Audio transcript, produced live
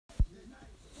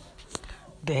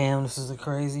Damn, this is a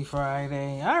crazy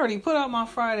Friday. I already put out my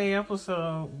Friday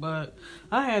episode, but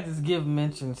I had to give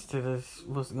mentions to this,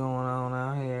 what's going on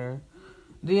out here.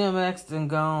 DMX done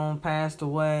gone, passed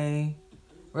away.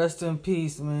 Rest in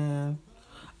peace, man.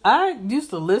 I used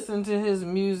to listen to his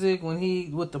music when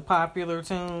with the popular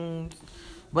tunes,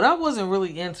 but I wasn't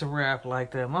really into rap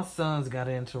like that. My sons got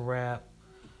into rap,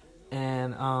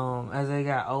 and as they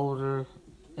got older,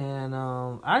 and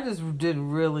I just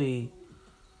didn't really.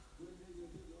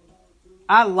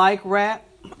 I like rap.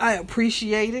 I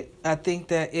appreciate it. I think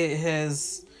that it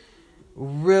has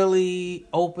really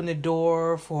opened the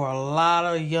door for a lot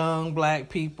of young black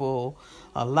people,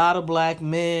 a lot of black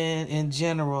men in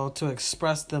general, to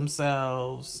express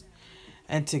themselves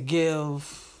and to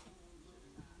give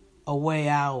a way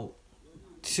out,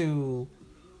 to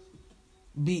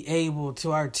be able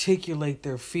to articulate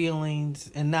their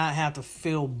feelings and not have to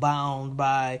feel bound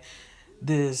by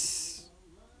this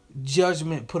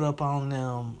judgment put up on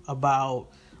them about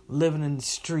living in the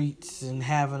streets and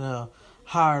having a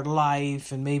hard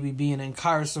life and maybe being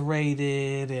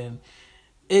incarcerated. And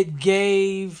it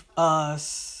gave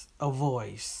us a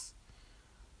voice.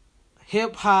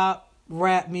 Hip hop,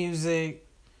 rap music.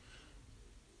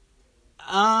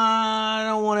 I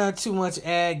don't want to too much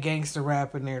add gangster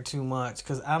rap in there too much,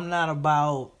 because I'm not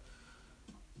about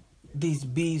these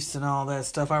beefs and all that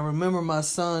stuff. I remember my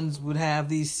sons would have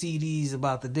these CDs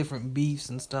about the different beefs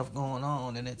and stuff going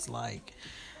on, and it's like,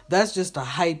 that's just to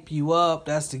hype you up,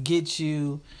 that's to get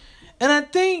you. And I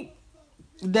think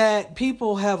that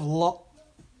people have lost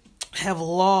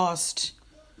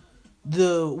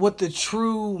what the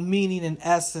true meaning and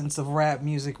essence of rap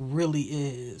music really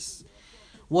is.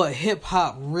 What hip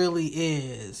hop really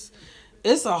is.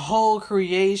 It's a whole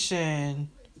creation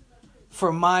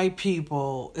for my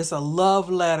people. It's a love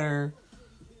letter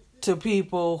to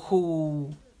people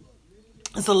who...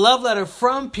 It's a love letter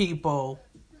from people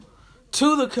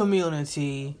to the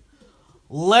community,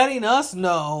 letting us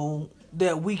know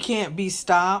that we can't be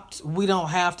stopped. We don't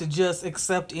have to just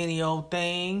accept any old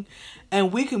thing.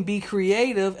 And we can be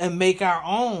creative and make our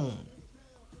own.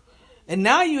 And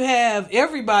now you have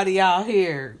everybody out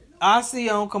here. I see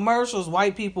on commercials,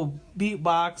 white people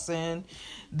beatboxing.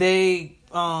 They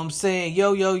saying,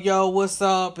 yo, yo, yo, what's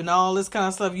up? And all this kind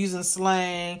of stuff, using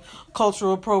slang.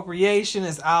 Cultural appropriation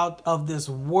is out of this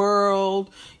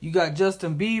world. You got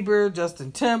Justin Bieber,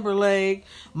 Justin Timberlake,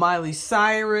 Miley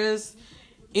Cyrus.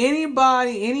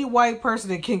 Anybody, any white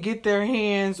person that can get their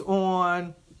hands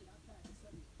on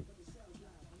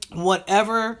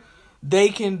whatever they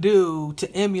can do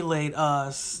to emulate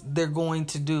us, they're going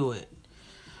to do it.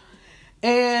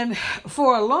 And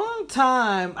for a long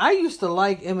time, I used to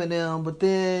like Eminem, but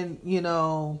then,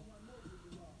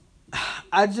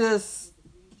 I just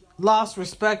lost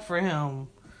respect for him,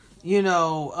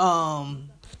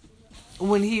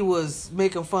 when he was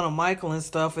making fun of Michael and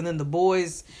stuff. And then the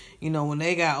boys, when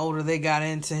they got older, they got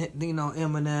into,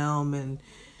 Eminem, and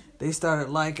they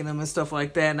started liking him and stuff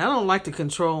like that. And I don't like to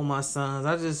control my sons.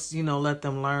 I just, let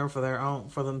them learn for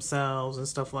themselves and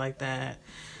stuff like that.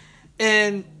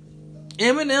 And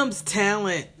Eminem's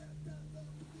talent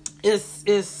it's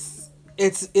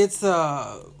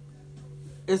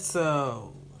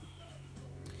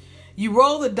you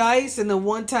roll the dice, and then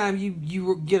one time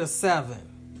you get a 7.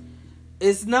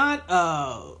 It's not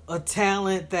a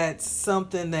talent that's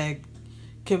something that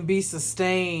can be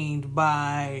sustained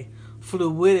by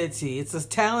fluidity. It's a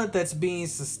talent that's being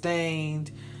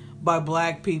sustained by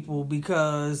black people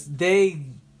because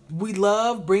we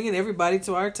love bringing everybody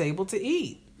to our table to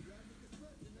eat.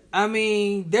 I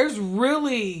mean, he's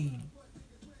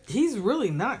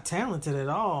really not talented at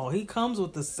all. He comes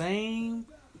with the same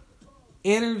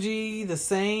energy, the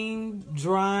same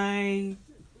dry.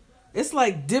 It's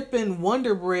like dipping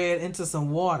Wonder Bread into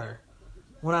some water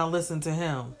when I listen to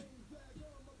him.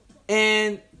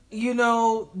 And,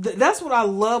 that's what I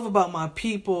love about my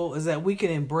people, is that we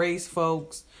can embrace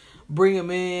folks, bring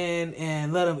them in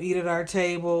and let them eat at our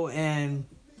table. And,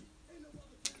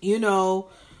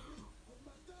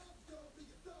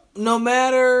 no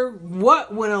matter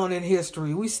what went on in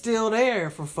history, we still there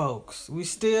for folks. We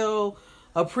still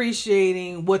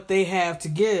appreciating what they have to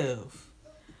give.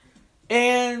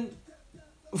 And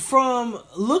from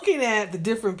looking at the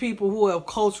different people who have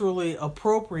culturally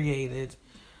appropriated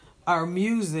our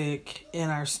music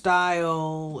and our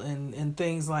style and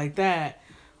things like that,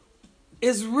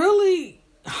 it's really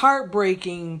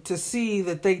heartbreaking to see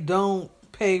that they don't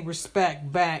pay respect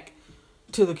back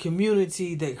to the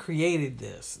community that created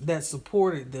this, that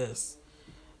supported this,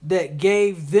 that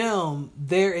gave them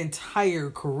their entire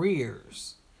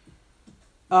careers.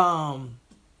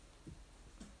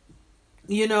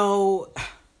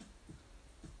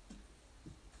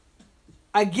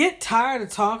 I get tired of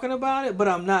talking about it, but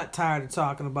I'm not tired of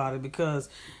talking about it because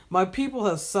my people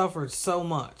have suffered so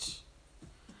much.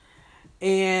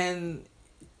 And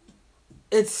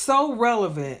it's so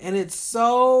relevant and it's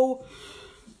so...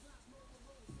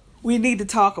 We need to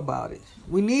talk about it.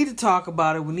 We need to talk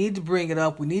about it. We need to bring it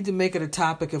up. We need to make it a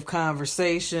topic of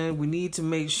conversation. We need to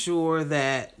make sure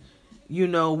that,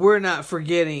 we're not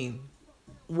forgetting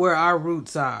where our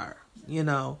roots are,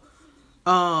 Now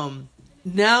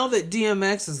that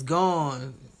DMX is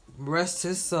gone, rest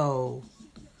his soul.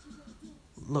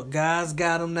 Look, God's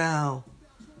got him now.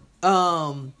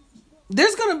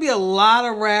 There's going to be a lot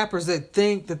of rappers that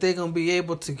think that they're going to be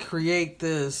able to create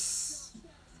this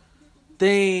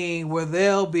thing where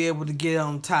they'll be able to get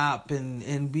on top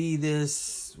and be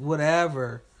this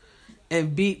whatever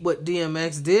and beat what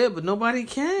DMX did, but nobody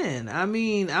can. I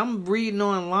mean, I'm reading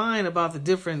online about the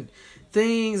different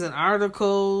things and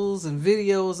articles and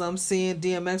videos I'm seeing.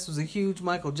 DMX was a huge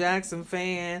Michael Jackson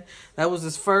fan. That was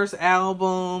his first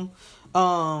album.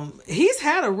 He's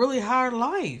had a really hard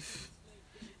life.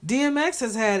 DMX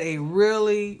has had a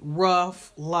really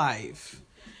rough life.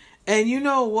 And you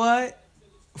know what?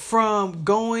 From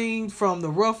going from the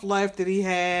rough life that he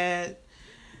had,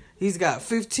 he's got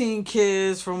 15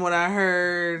 kids from what I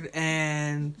heard.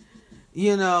 And,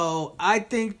 I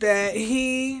think that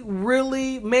he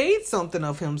really made something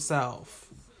of himself.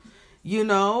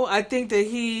 I think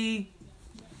that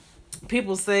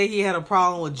people say he had a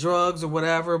problem with drugs or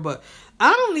whatever, but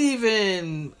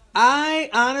I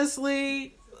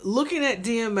honestly, looking at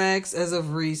DMX as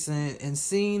of recent and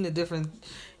seeing the different,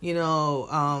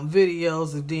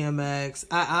 videos of DMX,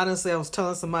 I was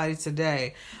telling somebody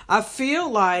today, I feel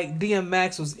like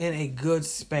DMX was in a good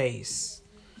space.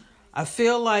 I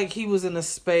feel like he was in a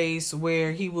space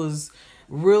where he was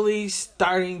really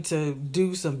starting to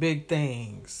do some big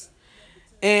things.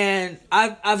 And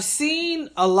I've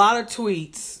seen a lot of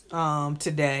tweets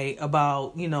today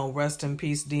about, rest in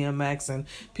peace DMX and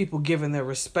people giving their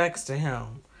respects to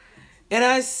him. And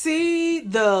I see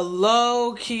the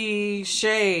low-key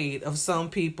shade of some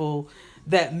people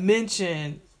that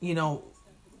mention,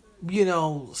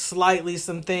 slightly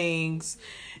some things.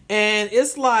 And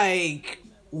it's like,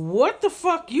 what the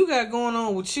fuck you got going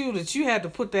on with you that you had to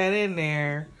put that in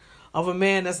there of a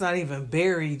man that's not even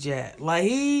buried yet?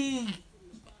 Is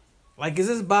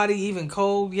his body even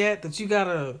cold yet that you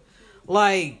gotta,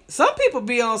 some people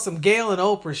be on some Gail and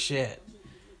Oprah shit,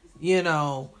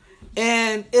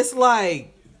 and it's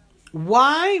like,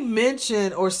 why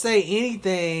mention or say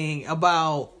anything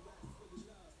about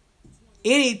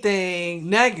anything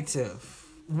negative?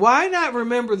 Why not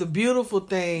remember the beautiful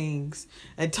things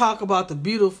and talk about the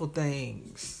beautiful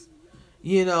things,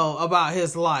 about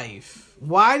his life?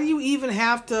 Why do you even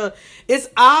have to? It's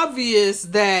obvious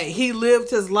that he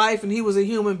lived his life and he was a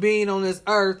human being on this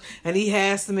earth and he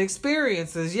has some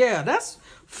experiences. Yeah, that's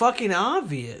fucking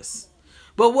obvious.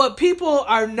 But what people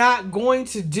are not going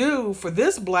to do for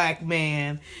this black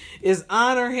man is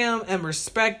honor him and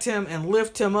respect him and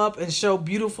lift him up and show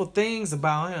beautiful things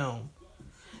about him.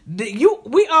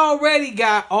 We already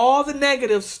got all the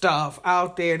negative stuff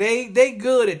out there. They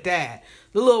good at that.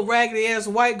 The little raggedy ass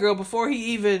white girl, before they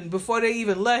even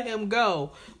let him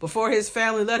go, before his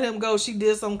family let him go, she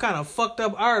did some kind of fucked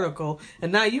up article,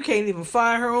 and now you can't even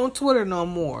find her on Twitter no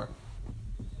more.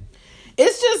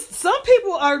 It's just, some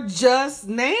people are just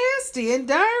nasty and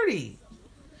dirty.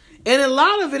 And a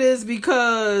lot of it is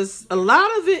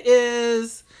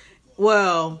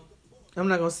well, I'm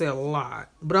not going to say a lot,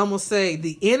 but I'm going to say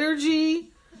the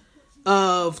energy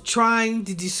of trying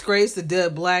to disgrace the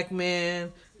dead black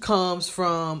man comes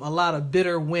from a lot of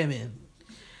bitter women.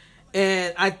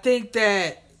 And I think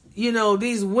that,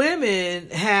 these women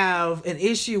have an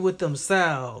issue with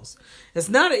themselves. It's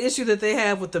not an issue that they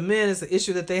have with the men, it's an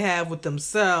issue that they have with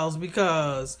themselves,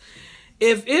 because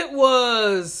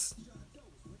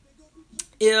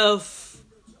so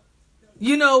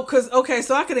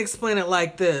I can explain it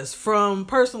like this. From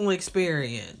personal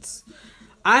experience,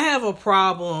 I have a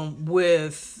problem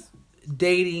with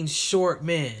dating short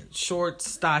men, short,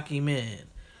 stocky men.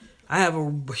 I have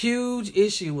a huge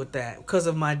issue with that because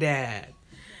of my dad.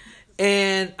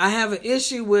 And I have an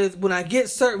issue with when I get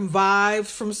certain vibes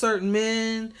from certain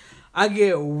men, I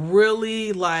get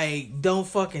really don't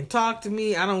fucking talk to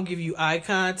me. I don't give you eye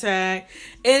contact.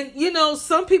 And,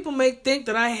 some people may think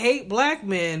that I hate black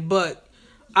men, but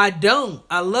I don't.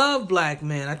 I love black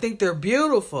men. I think they're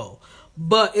beautiful.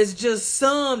 But it's just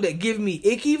some that give me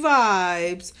icky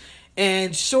vibes.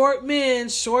 And short men,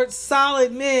 short,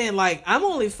 solid men, I'm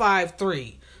only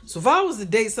 5'3". So if I was to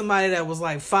date somebody that was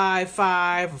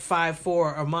 5'5" or 5'4"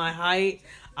 or my height,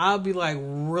 I'll be like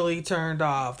really turned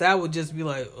off. That would just be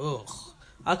like, ugh,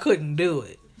 I couldn't do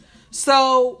it.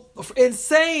 So in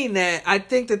saying that, I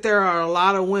think that there are a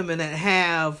lot of women that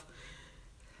have,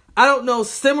 I don't know,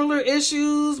 similar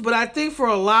issues, but I think for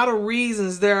a lot of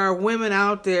reasons there are women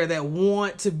out there that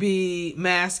want to be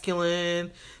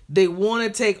masculine. They want to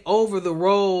take over the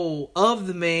role of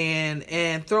the man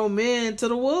and throw men to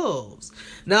the wolves.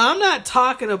 Now, I'm not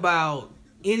talking about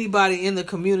anybody in the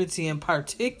community in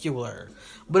particular,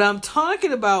 but I'm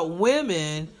talking about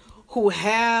women who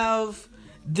have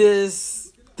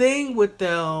this thing with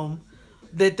them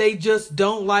that they just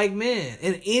don't like men.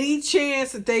 And any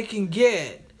chance that they can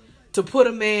get to put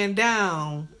a man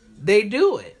down, they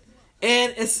do it.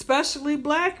 And especially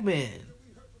black men.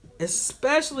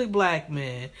 Especially black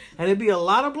men. And it'd be a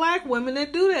lot of black women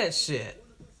that do that shit.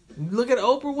 Look at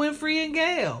Oprah Winfrey and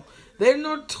Gayle. They're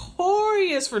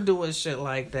notorious for doing shit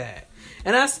like that.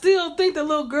 And I still think the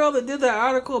little girl that did that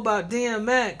article about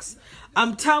DMX,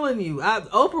 I'm telling you,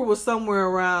 Oprah was somewhere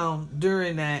around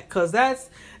during that, because that's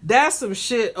some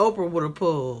shit Oprah would have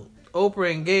pulled.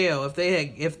 Oprah and Gayle, if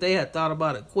they had thought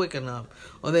about it quick enough,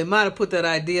 or they might have put that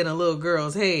idea in a little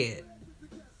girl's head.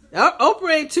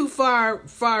 Oprah ain't too far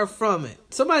from it.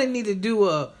 Somebody need to do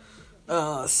a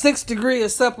 6 degree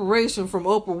of separation from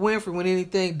Oprah Winfrey when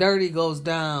anything dirty goes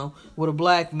down with a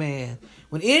black man.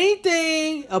 When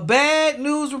anything, a bad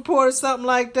news report or something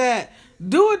like that,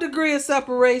 do a degree of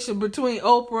separation between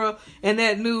Oprah and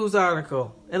that news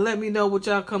article, and let me know what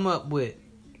y'all come up with.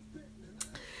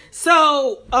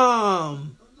 So,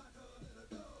 I'm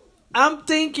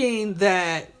thinking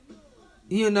that,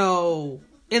 in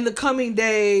the coming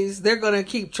days, they're going to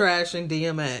keep trashing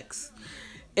DMX.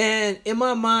 And in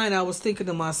my mind, I was thinking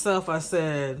to myself, I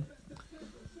said,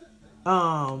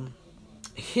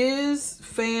 his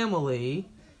family,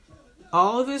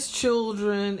 all of his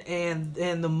children and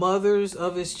the mothers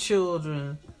of his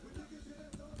children.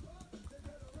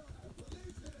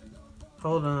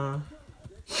 Hold on.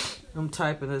 I'm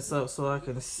typing this up so I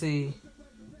can see.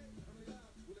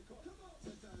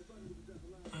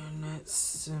 Annette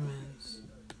Simmons.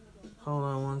 Hold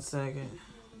on one second.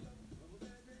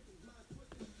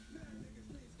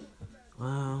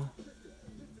 Wow.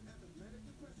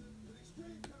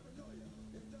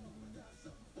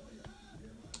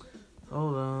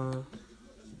 Hold on.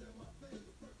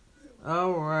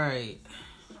 All right.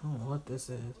 I don't know what this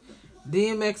is.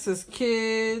 DMX's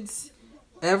kids.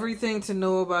 Everything to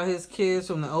know about his kids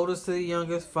from the oldest to the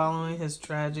youngest following his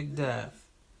tragic death.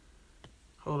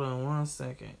 Hold on one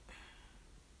second.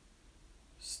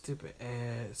 Stupid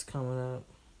ads coming up.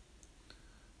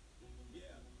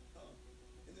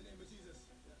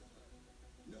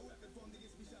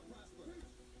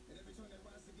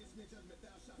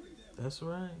 That's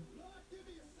right.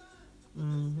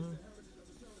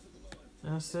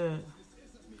 That's it.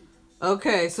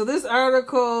 Okay, so this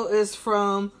article is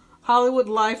from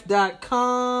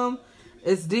HollywoodLife.com.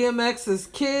 It's DMX's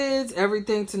kids.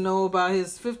 Everything to know about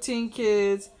his 15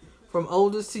 kids from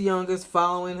oldest to youngest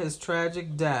following his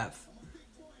tragic death.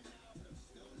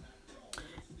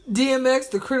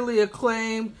 DMX, the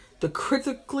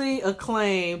critically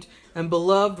acclaimed and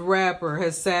beloved rapper,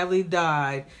 has sadly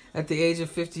died at the age of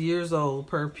 50 years old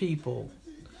per People.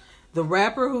 The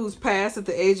rapper, who's passed at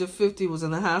the age of 50, was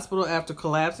in the hospital after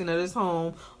collapsing at his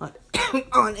home on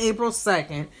April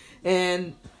 2nd.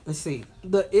 And let's see,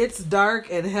 the It's Dark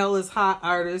and Hell is Hot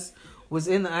artist was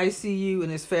in the ICU,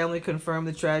 and his family confirmed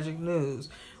the tragic news.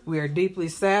 We are deeply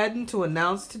saddened to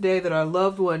announce today that our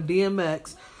loved one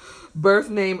DMX, birth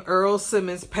name Earl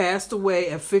Simmons, passed away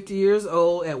at 50 years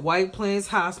old at White Plains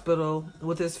Hospital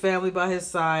with his family by his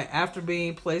side after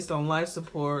being placed on life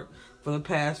support for the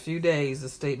past few days, the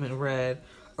statement read.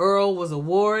 Earl was a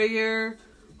warrior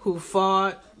who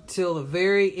fought till the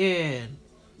very end.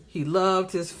 He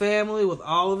loved his family with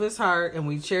all of his heart, and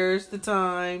we cherish the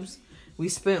times we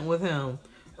spent with him.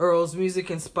 Earl's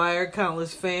music inspired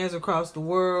countless fans across the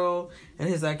world, and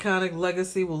his iconic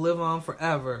legacy will live on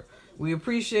forever. We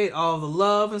appreciate all the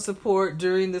love and support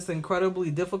during this incredibly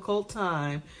difficult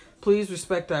time. Please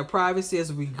respect our privacy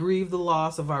as we grieve the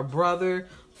loss of our brother,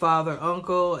 father,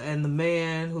 uncle, and the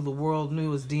man who the world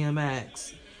knew as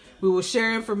DMX. We will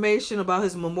share information about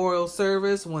his memorial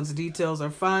service once details are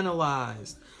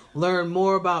finalized. Learn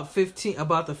more about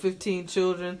the 15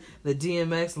 children that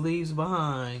DMX leaves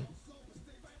behind.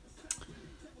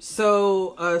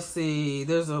 So, let's see.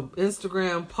 There's an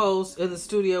Instagram post in the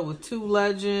studio with 2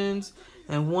 legends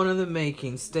and one in the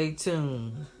making. Stay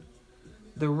tuned.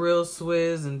 The Real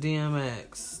Swizz and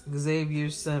DMX. Xavier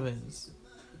Simmons.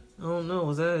 I don't know.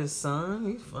 Was that his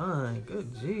son? He's fine.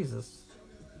 Good Jesus.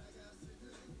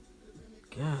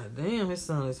 God damn, his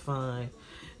son is fine.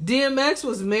 DMX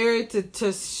was married to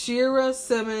Tashira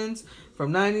Simmons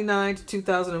from 1999 to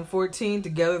 2014.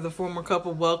 Together, the former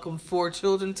couple welcomed 4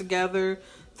 children together,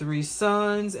 3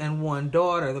 sons and 1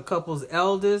 daughter. The couple's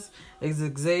eldest is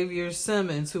Xavier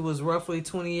Simmons, who was roughly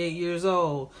 28 years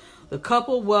old. The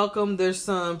couple welcomed their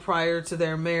son prior to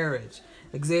their marriage.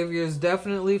 Xavier is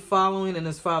definitely following in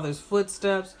his father's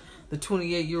footsteps. The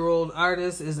 28-year-old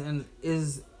artist is an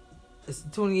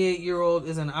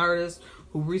artist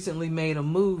who recently made a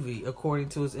movie, according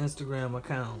to his Instagram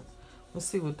account. Let's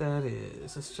see what that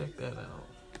is. Let's check that out.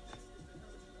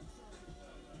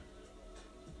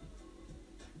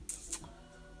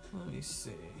 Let me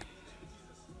see.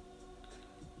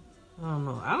 I don't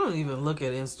know. I don't even look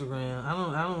at Instagram. I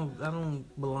don't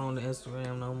belong to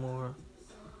Instagram no more.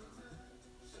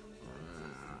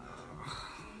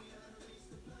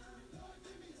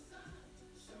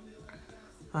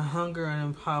 I hunger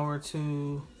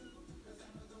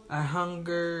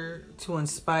to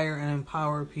inspire and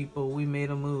empower people. We made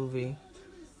a movie.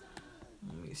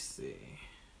 Let me see.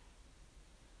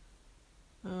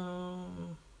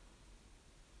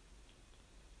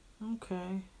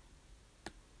 Okay.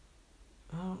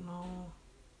 I don't know.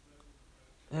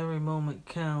 Every moment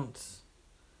counts.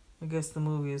 I guess the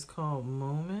movie is called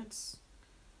Moments.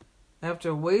 After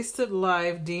a wasted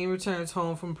life, Dean returns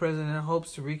home from prison and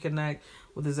hopes to reconnect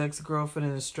with his ex-girlfriend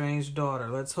and estranged daughter.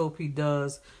 Let's hope he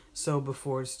does so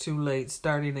before it's too late.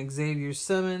 Starting Xavier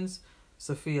Simmons,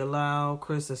 Sophia Lau,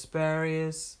 Chris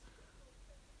Asparius,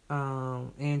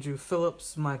 Andrew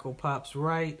Phillips, Michael Pops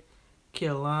Wright,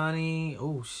 Kehlani, I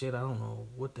don't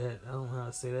know how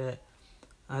to say that.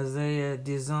 Isaiah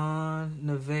Dizon,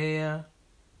 Nevaeh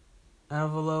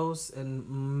Avalos, and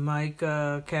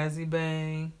Micah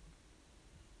Kazibang.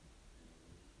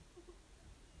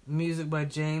 Music by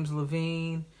James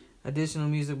Levine. Additional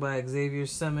music by Xavier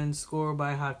Simmons. Score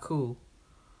by Haku.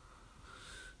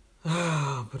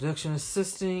 Production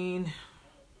assisting.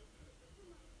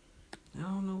 I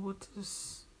don't know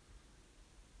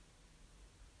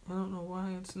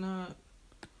why it's not.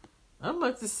 I'd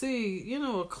like to see,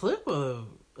 a clip of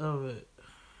it.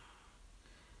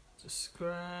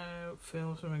 Describe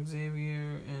films from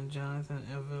Xavier and Jonathan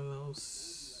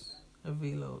Avilos.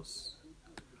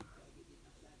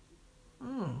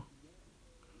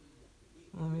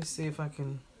 Let me see if I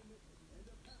can.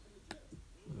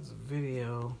 There's a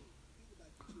video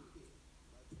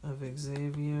of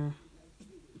Xavier.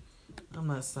 I'm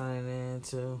not signing in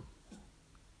to.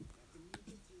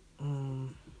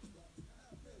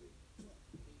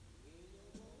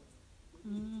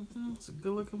 It's a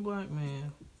good-looking black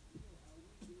man.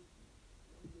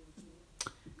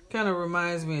 Kind of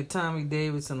reminds me of Tommy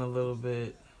Davidson a little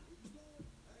bit.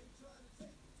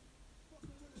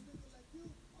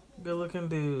 Good-looking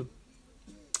dude.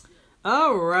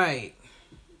 All right.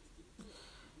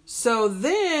 So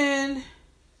then,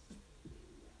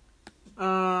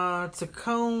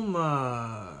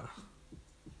 Tacoma.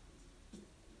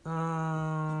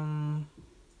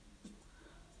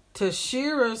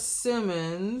 Tashira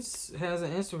Simmons has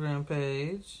an Instagram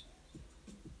page.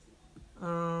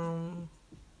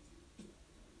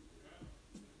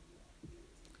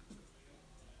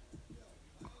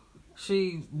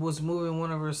 She was moving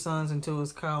one of her sons into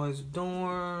his college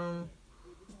dorm.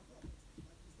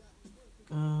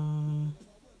 I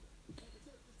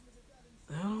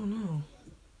don't know.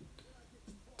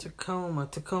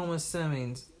 Tacoma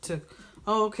Simmons.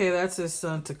 Okay, that's his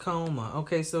son, Tacoma.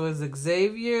 Okay, so it's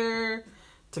Xavier,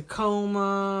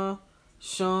 Tacoma,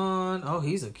 Sean. Oh,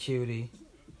 he's a cutie.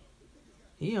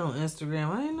 He on Instagram.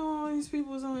 I didn't know all these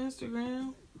people was on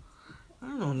Instagram. I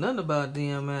don't know nothing about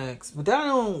DMX, but I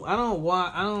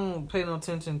don't pay no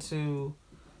attention to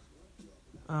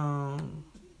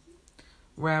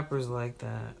rappers like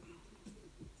that.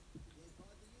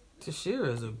 Tashira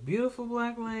is a beautiful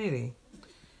black lady.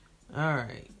 All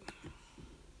right.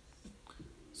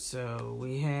 So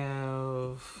we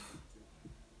have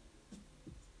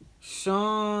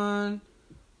Sean,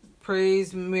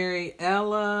 praise Mary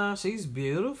Ella. She's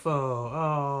beautiful.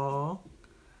 Oh.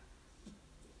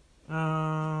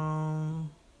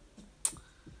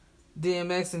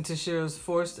 DMX and Tashira's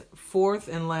fourth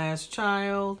and last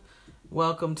child.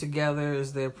 Welcome together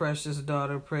is their precious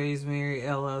daughter, Praise Mary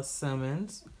Ella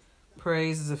Simmons.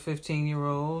 Praise is a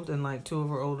 15-year-old and like 2 of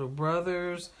her older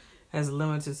brothers. Has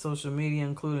limited social media,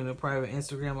 including a private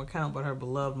Instagram account, but her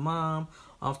beloved mom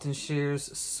often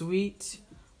shares sweet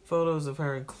photos of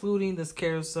her, including this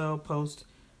carousel post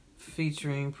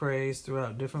featuring Praise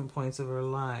throughout different points of her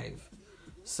life.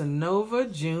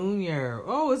 Sonova Jr.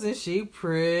 Oh, isn't she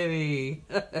pretty?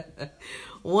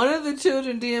 One of the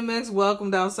children DMX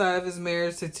welcomed outside of his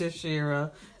marriage to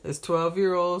Tashira is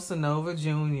 12-year-old Sonova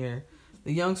Jr.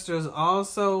 The youngster is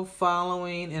also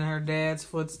following in her dad's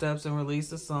footsteps and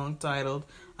released a song titled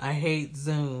I Hate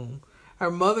Zoom.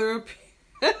 Her mother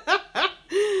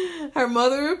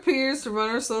appears to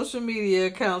run her social media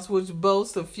accounts, which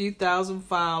boast a few thousand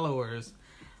followers.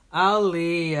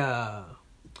 Aaliyah.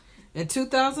 In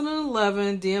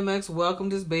 2011, DMX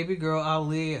welcomed his baby girl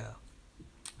Aaliyah,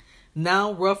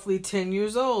 now roughly 10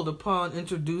 years old. Upon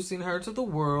introducing her to the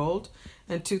world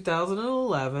in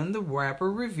 2011, the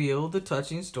rapper revealed the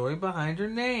touching story behind her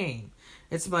name.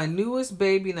 It's my newest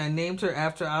baby and I named her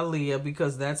after Aaliyah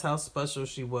because that's how special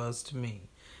she was to me.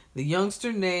 The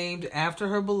youngster named after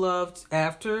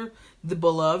the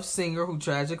beloved singer who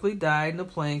tragically died in a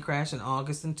plane crash in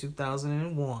August in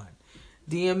 2001.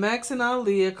 DMX and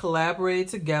Aaliyah collaborated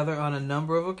together on a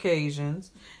number of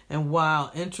occasions, and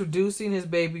while introducing his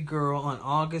baby girl on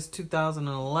August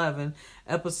 2011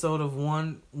 episode of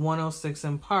 106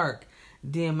 in Park,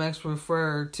 DMX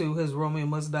referred to his Romeo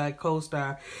Must Die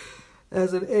co-star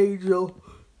as an angel.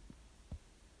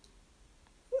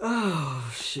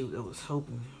 Oh, shoot, I was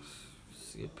hoping to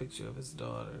see a picture of his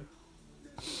daughter.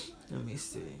 Let me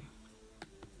see.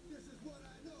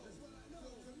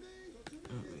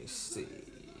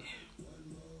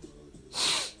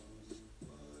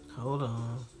 Hold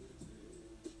on.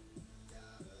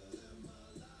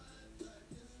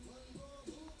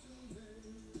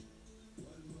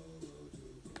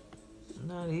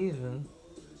 Not even.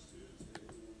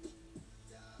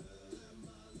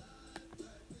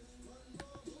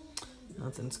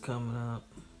 Nothing's coming up.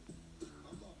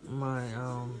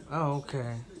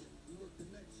 Okay.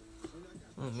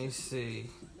 Let me see.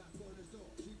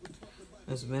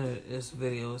 This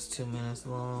video is 2 minutes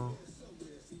long.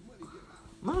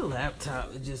 My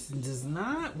laptop just does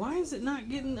not. Why is it not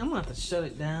getting? I'm gonna have to shut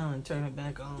it down and turn it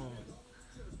back on,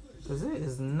 because it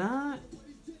is not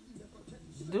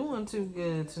doing too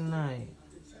good tonight.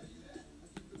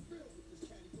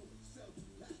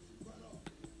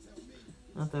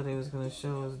 I thought he was gonna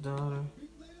show his daughter.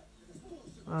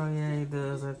 Oh yeah, he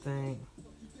does, I think.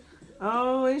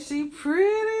 Oh, is she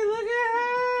pretty? Look at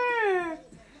her.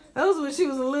 That was when she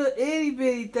was a little itty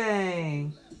bitty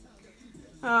thing.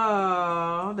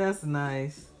 Oh, that's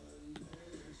nice.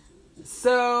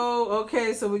 So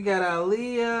we got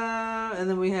Aaliyah, and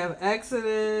then we have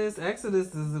Exodus.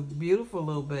 Exodus is a beautiful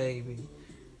little baby.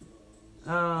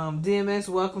 DMX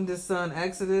welcomed his son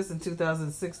Exodus in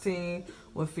 2016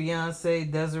 with fiance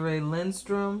Desiree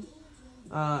Lindstrom.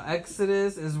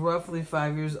 Exodus is roughly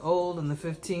 5 years old and the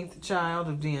 15th child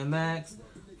of DMX,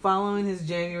 following his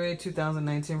January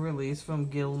 2019 release from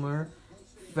Gilmer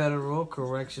Federal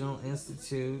Correctional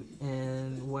Institute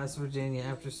in West Virginia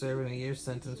after serving a year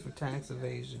sentence for tax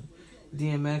evasion.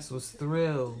 DMX was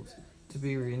thrilled to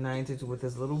be reunited with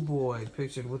his little boy,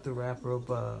 pictured with the rapper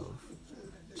above.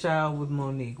 Child with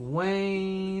Monique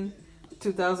Wayne.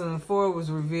 2004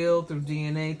 was revealed through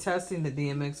DNA testing that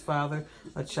DMX fathered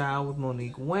a child with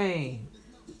Monique Wayne.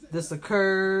 This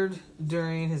occurred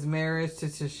during his marriage to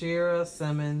Tashira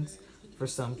Simmons for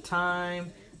some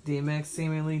time. DMX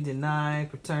seemingly denied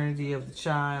paternity of the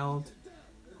child,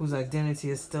 whose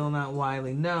identity is still not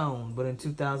widely known. But in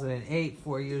 2008,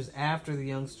 4 years after the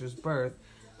youngster's birth,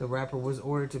 the rapper was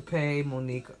ordered to pay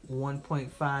Monique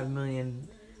 $1.5 million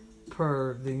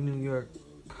per the New York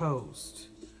Post.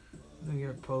 New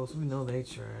York Post, we know they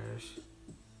trash.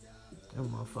 Them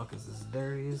motherfuckers is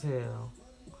dirty as hell.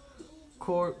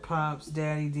 Court pops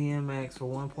Daddy DMX for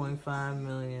 $1.5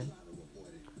 million.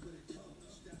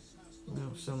 They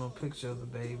don't show no picture of the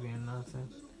baby or nothing.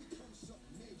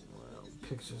 Well,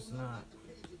 picture's not.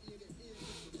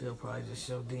 They'll probably just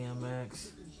show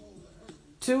DMX.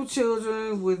 2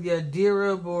 children with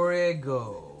Yadira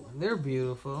Borrego. They're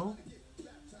beautiful.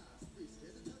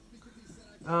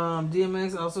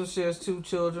 DMX also shares 2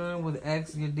 children with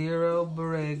ex Yadira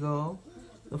Borrego.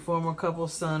 The former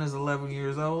couple's son is 11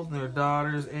 years old and their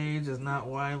daughter's age is not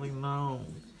widely known.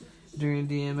 During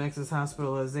DMX's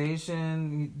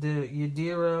hospitalization,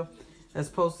 Yadira has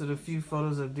posted a few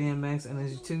photos of DMX and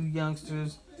his 2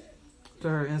 youngsters to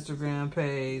her Instagram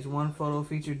page. One photo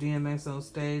featured DMX on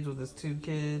stage with his 2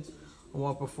 kids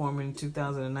while performing in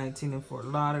 2019 in Fort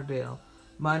Lauderdale.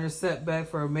 Minor setback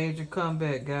for a major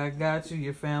comeback. God got you.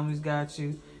 Your family's got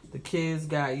you. The kids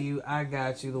got you. I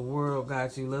got you. The world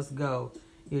got you. Let's go.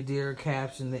 Yadira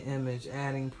captioned the image,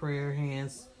 adding prayer hand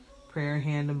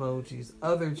emojis.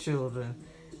 Other children.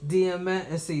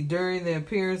 DMX, during the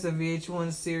appearance of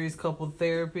VH1's series Couple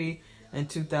Therapy in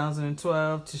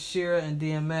 2012, Tashira and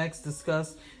DMX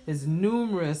discussed his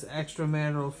numerous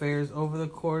extramarital affairs over the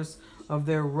course of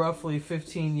their roughly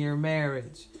 15-year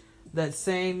marriage. That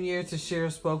same year,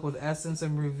 Tashira spoke with Essence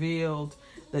and revealed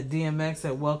that DMX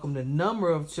had welcomed a number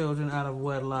of children out of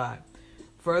wedlock.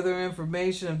 Further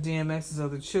information of DMX's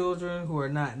other children, who are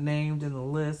not named in the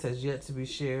list, has yet to be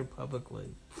shared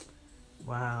publicly.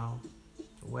 Wow.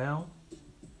 Well,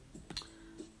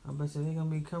 I bet you they're going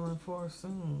to be coming for us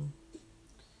soon.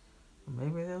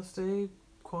 Maybe they'll stay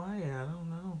quiet. I don't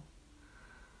know.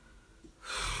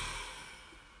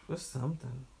 It's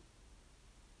something.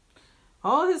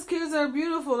 All his kids are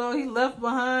beautiful, though. He left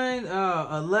behind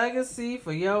a legacy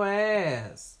for your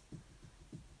ass.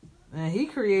 And he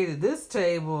created this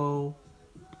table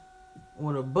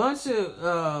with a bunch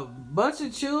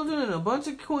of children and a bunch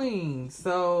of queens.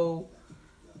 So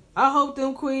I hope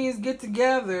them queens get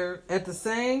together at the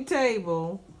same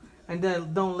table and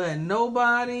don't let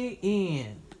nobody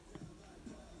in.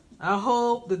 I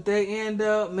hope that they end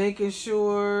up making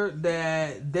sure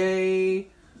that they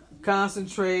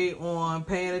concentrate on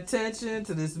paying attention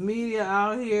to this media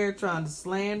out here trying to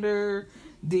slander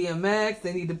DMX.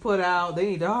 They need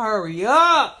to hurry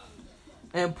up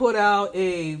and put out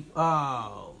a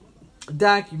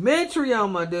documentary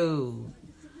on my dude.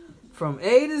 From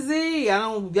A to Z.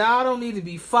 Y'all don't need to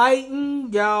be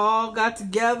fighting. Y'all all got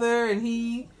together and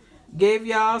he gave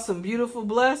y'all some beautiful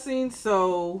blessings.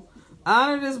 So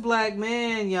honor this black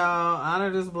man, y'all. Honor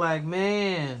this black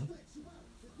man.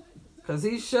 Because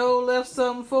he sure left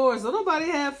something for us. So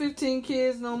nobody have 15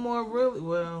 kids no more, really.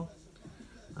 Well,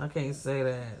 I can't say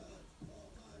that.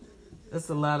 There's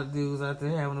a lot of dudes out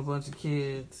there having a bunch of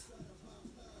kids.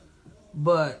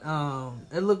 But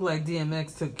it looked like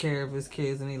DMX took care of his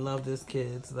kids and he loved his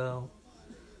kids, though.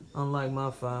 Unlike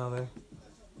my father.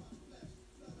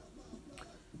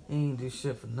 He ain't do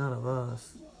shit for none of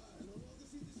us.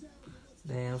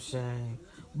 Damn shame.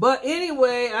 But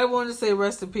anyway, I wanted to say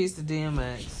rest in peace to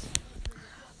DMX.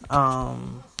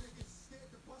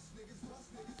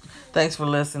 Thanks for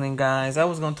listening, guys. I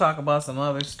was going to talk about some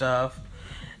other stuff.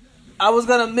 I was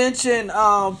going to mention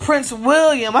Prince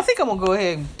William. I think I'm going to go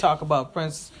ahead and talk about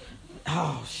Prince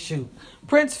Philip.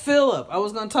 I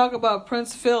was going to talk about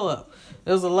Prince Philip.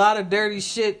 There was a lot of dirty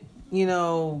shit,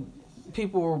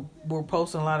 people were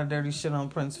posting a lot of dirty shit on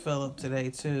Prince Philip today,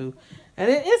 too.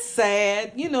 And it's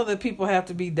sad, that people have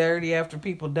to be dirty after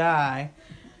people die.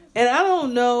 And I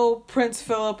don't know Prince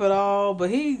Philip at all, but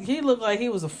he looked like he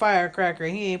was a firecracker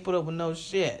and he ain't put up with no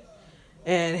shit.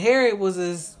 And Harry was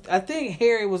his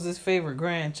favorite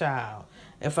grandchild,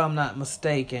 if I'm not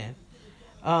mistaken.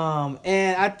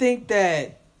 And I think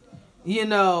that,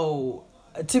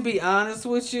 to be honest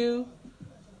with you,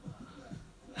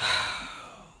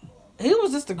 he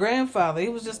was just a grandfather. He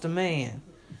was just a man.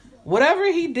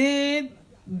 Whatever he did,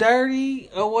 dirty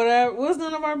or whatever, was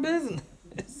none of our business.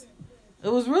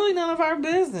 It was really none of our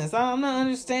business. I'm not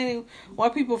understanding why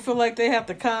people feel like they have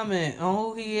to comment on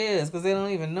who he is because they don't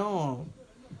even know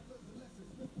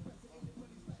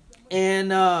him. And,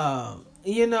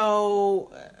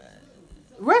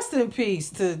 rest in peace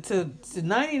to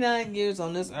 99 years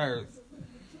on this earth.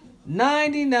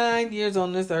 99 years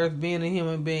on this earth being a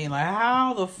human being. Like,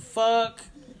 how the fuck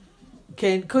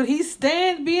could he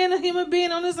stand being a human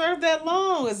being on this earth that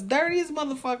long? As dirty as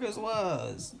motherfuckers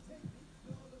was.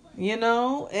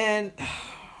 And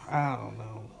I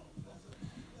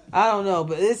don't know,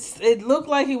 but it looked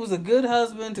like he was a good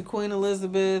husband to Queen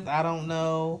Elizabeth. I don't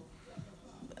know.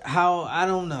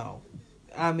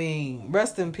 I mean,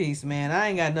 rest in peace, man. I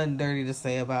ain't got nothing dirty to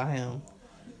say about him.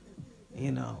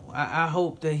 I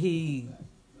hope that he,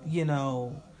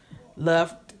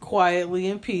 left quietly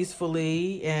and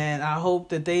peacefully, and I hope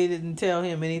that they didn't tell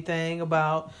him anything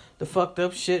about the fucked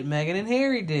up shit Meghan and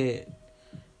Harry did.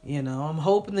 I'm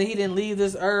hoping that he didn't leave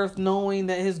this earth knowing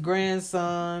that his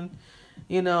grandson,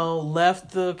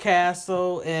 left the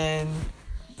castle and,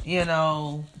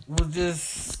 was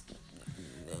just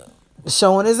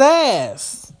showing his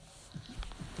ass.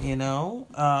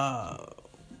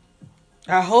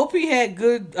 I hope he had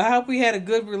a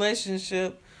good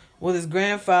relationship with his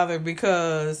grandfather,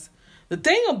 because the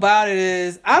thing about it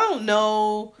is, I don't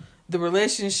know the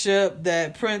relationship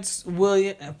that Prince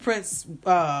William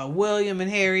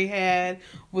and Harry had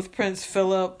with Prince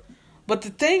Philip. But the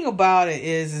thing about it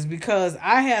is because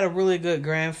I had a really good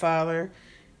grandfather.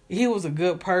 He was a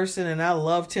good person and I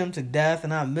loved him to death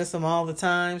and I miss him all the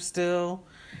time still.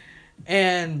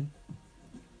 And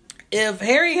if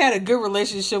Harry had a good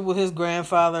relationship with his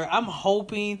grandfather, I'm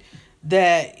hoping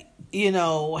that,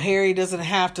 Harry doesn't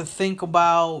have to think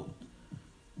about,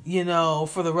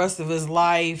 for the rest of his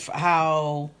life,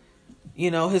 how,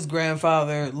 his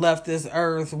grandfather left this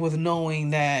earth with knowing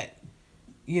that,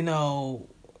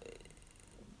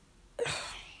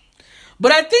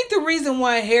 But I think the reason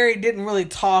why Harry didn't really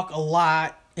talk a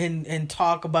lot and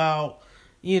talk about,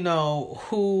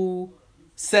 who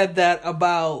said that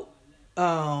about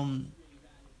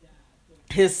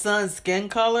his son's skin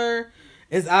color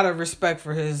is out of respect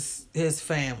for his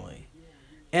family.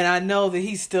 And I know that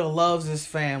he still loves his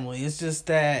family. It's just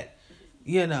that,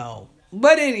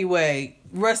 But anyway,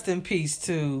 rest in peace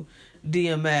to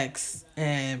DMX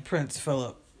and Prince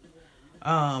Philip.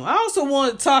 I also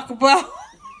want to talk about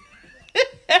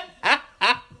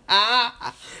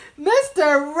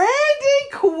Mr. Randy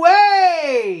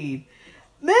Quaid.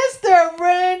 Mr.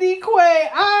 Randy Quaid.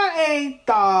 I ain't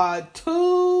thought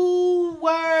two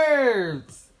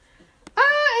words.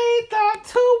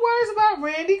 About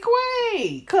Randy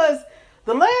Quaid. Because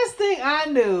the last thing I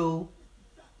knew,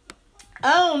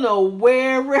 I don't know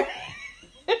where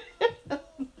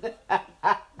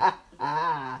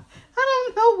I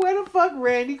don't know where the fuck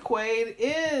Randy Quaid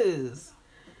is.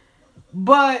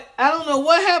 But I don't know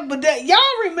what happened. But that y'all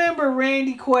remember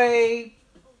Randy Quaid?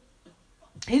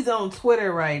 He's on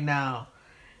Twitter right now.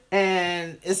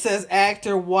 And it says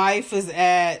actor wife is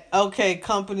at okay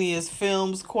company is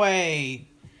films Quaid.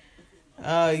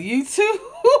 YouTube.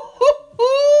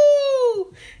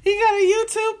 He got a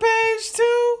YouTube page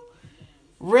too.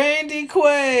 Randy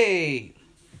Quaid.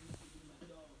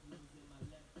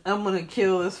 I'm gonna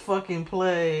kill this fucking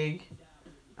plague.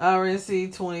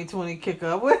 RNC 2020 kick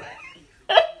up. Y'all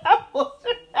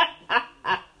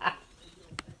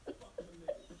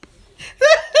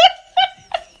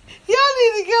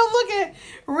need to go look at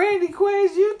Randy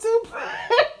Quaid's YouTube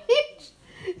page.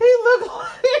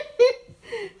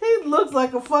 He looks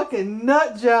like a fucking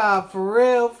nut job for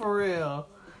real.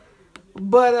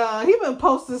 But he been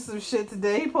posting some shit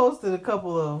today. He posted a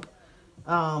couple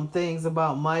of things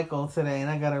about Michael today, and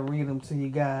I gotta read them to you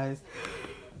guys.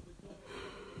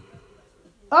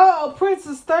 Oh,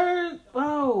 Prince's third.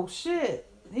 Oh shit,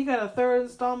 he got a third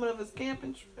installment of his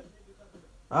camping trip.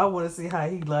 I want to see how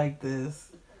he liked this.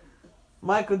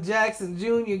 Michael Jackson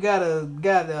Jr. got a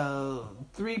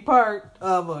 3-part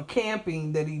of a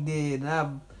camping that he did, and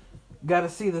I've got to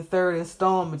see the third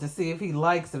installment to see if he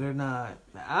likes it or not.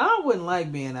 I wouldn't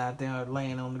like being out there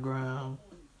laying on the ground.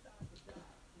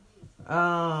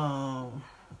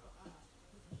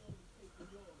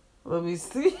 Let me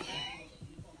see.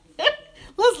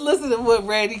 Let's listen to what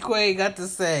Randy Quaid got to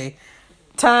say.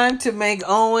 Time to make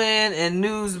Owen and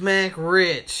Newsmax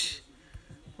rich.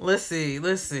 Let's see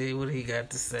what he got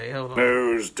to say. Hold on.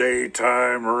 News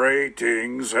daytime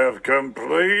ratings have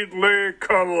completely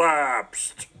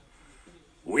collapsed.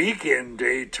 Weekend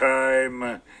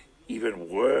daytime, even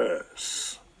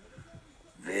worse.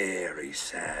 Very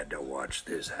sad to watch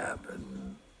this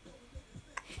happen.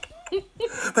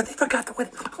 But they forgot the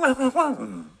wedding.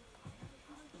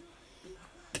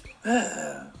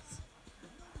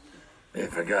 They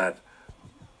forgot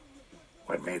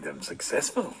what made them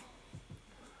successful.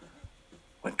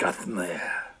 What got them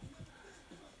there?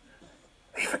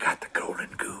 They forgot the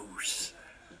golden goose.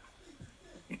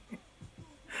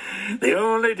 The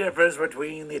only difference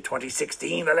between the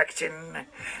 2016 election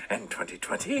and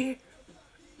 2020 is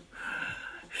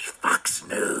Fox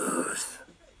News.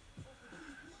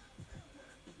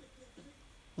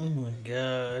 Oh my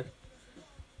God.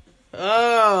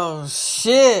 Oh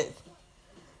shit.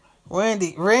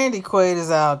 Randy Quaid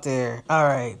is out there. All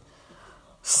right.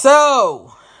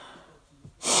 So,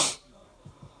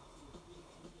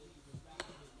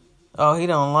 he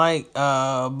don't like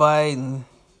Biden.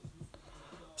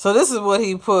 So this is what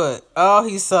he put. Oh,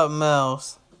 he's something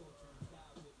else.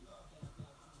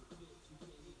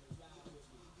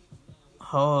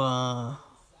 Hold on.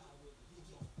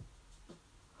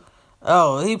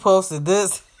 Oh, he posted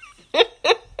this. He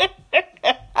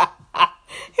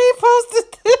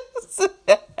posted this.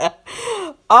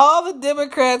 All the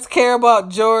Democrats care about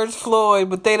George Floyd,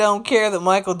 but they don't care that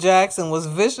Michael Jackson was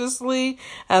viciously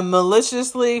and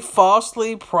maliciously,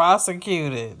 falsely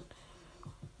prosecuted.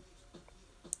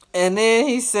 And then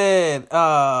he said,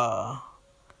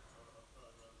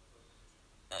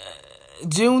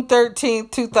 June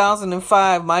 13th,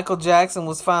 2005, Michael Jackson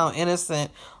was found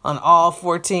innocent on all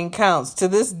 14 counts. To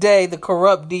this day, the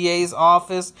corrupt DA's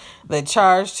office that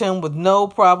charged him with no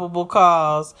probable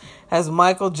cause has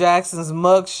Michael Jackson's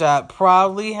mugshot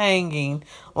proudly hanging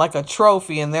like a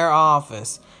trophy in their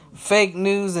office. Fake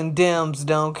news and Dems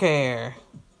don't care.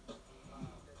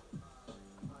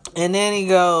 And then he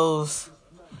goes,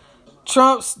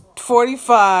 Trump's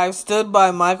 45 stood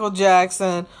by Michael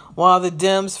Jackson while the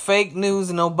Dems fake news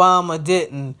and Obama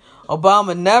didn't.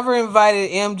 Obama never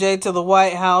invited MJ to the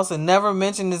White House and never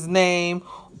mentioned his name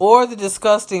or the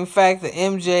disgusting fact that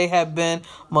MJ had been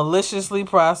maliciously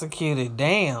prosecuted.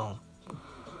 Damn.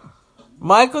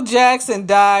 Michael Jackson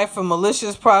died from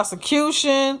malicious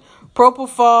prosecution.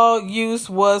 Propofol use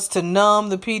was to numb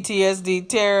the PTSD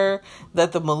terror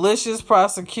that the malicious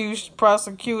prosecutors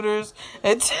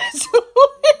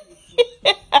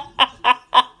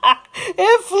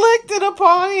inflicted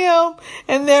upon him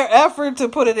in their effort to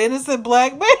put an innocent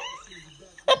black man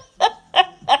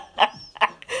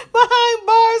behind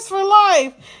bars for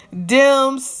life.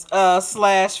 Dems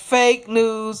 / fake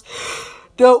news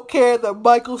don't care that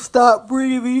Michael stopped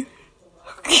breathing.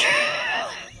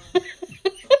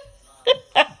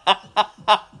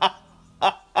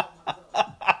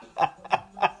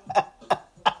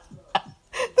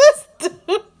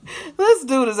 This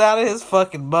dude is out of his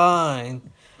fucking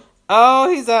mind. Oh,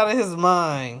 he's out of his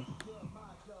mind.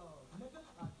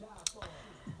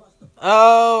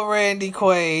 Oh, Randy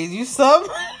Quaid, you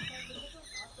something?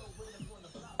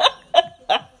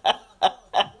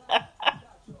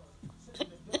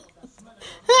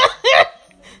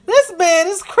 This man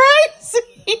is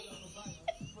crazy.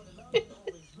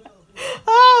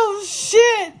 Oh,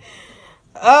 shit.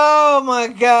 Oh, my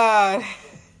God.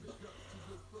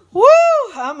 Woo!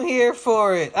 I'm here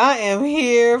for it. I am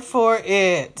here for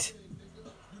it.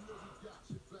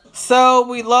 So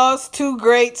we lost two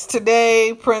greats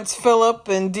today, Prince Philip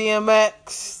and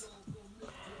DMX.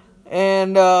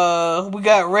 And we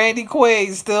got Randy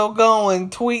Quaid still going,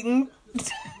 tweeting.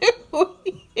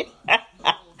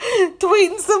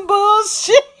 Tweeting some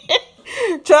bullshit.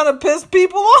 Trying to piss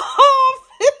people off.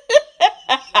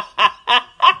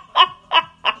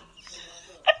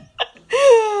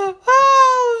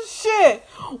 Oh, shit.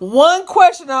 One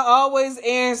question I always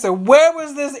answer. Where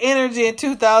was this energy in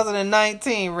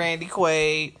 2019, Randy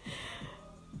Quaid?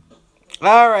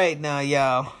 All right now,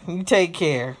 y'all. You take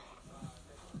care.